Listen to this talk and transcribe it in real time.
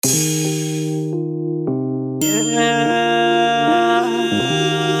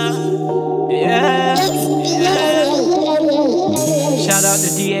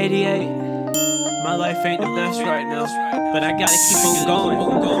life ain't the best right now, but I gotta keep on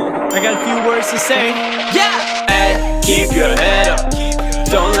going. I got a few words to say. Yeah! Hey, keep your head up.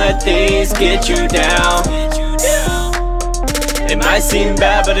 Don't let things get you down. It might seem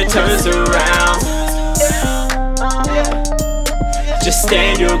bad, but it turns around. Just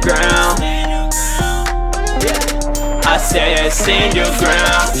stand your ground. I say stand your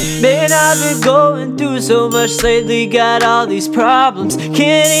ground. Man, I've been going through so much lately, got all these problems.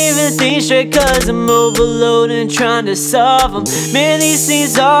 Can't even think straight cause I'm overloaded trying to solve them. Man, these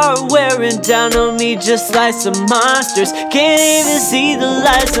things are wearing down on me just like some monsters. Can't even see the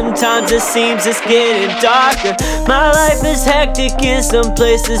light, sometimes it seems it's getting darker. My life is hectic in some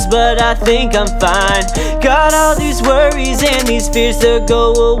places, but I think I'm fine. Got all these worries and these fears, they'll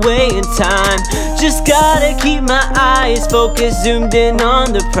go away in time. Just gotta keep my eyes focused, zoomed in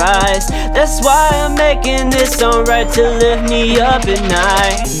on the prize. That's why I'm making this song right to lift me up at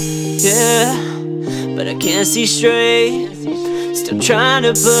night. Yeah, but I can't see straight. Still trying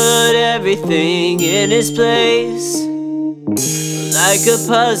to put everything in its place. Like a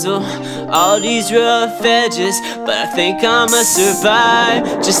puzzle, all these rough edges, but I think I'ma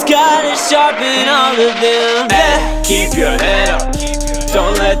survive. Just gotta sharpen all of them. Hey, keep your head up.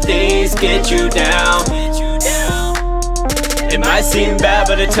 Don't let things get you down. It might seem bad,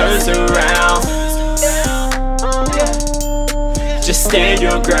 but it turns around. Just stand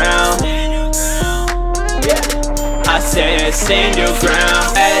your ground. I say stand your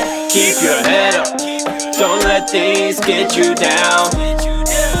ground. Hey, keep your head up. Don't let things get you down.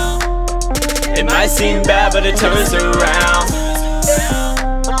 It might seem bad, but it turns around.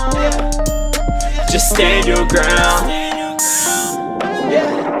 Just stand your ground.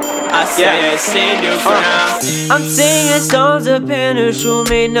 I say stand your ground. I'm singing songs of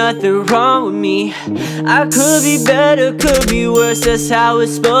penitential, ain't nothing wrong with me. I could be better, could be worse, that's how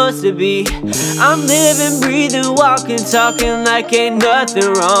it's supposed to be. I'm living, breathing, walking, talking like ain't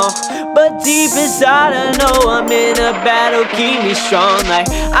nothing wrong. But deep inside I know I'm in a battle, keep me strong. Like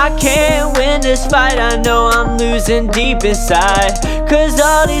I can't win this fight, I know I'm losing deep inside. Cause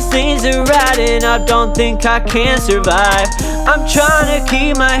all these things are right and I don't think I can survive. I'm trying to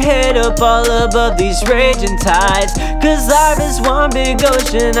keep my head up all above these raging tides. Cause life is one big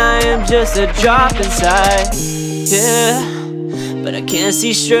ocean, I am just a drop inside. Yeah, but I can't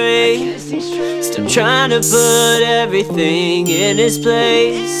see straight. Still trying to put everything in its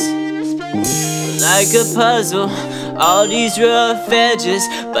place. Like a puzzle, all these rough edges,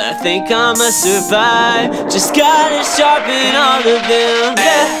 but I think I'ma survive. Just gotta sharpen all of them.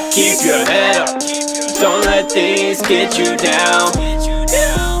 Hey, keep your head up. Don't let things get you down.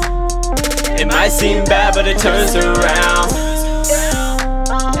 It might seem bad, but it turns around.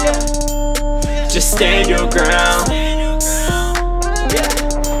 Just stand your ground.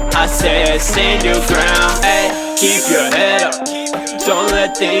 I say stand your ground. Hey, keep your head up. Don't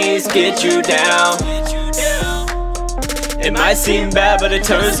let things get you down. It might seem bad, but it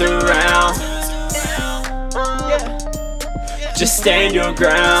turns around. Just stand your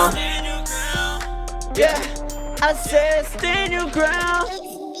ground. Yeah, I said stand your ground.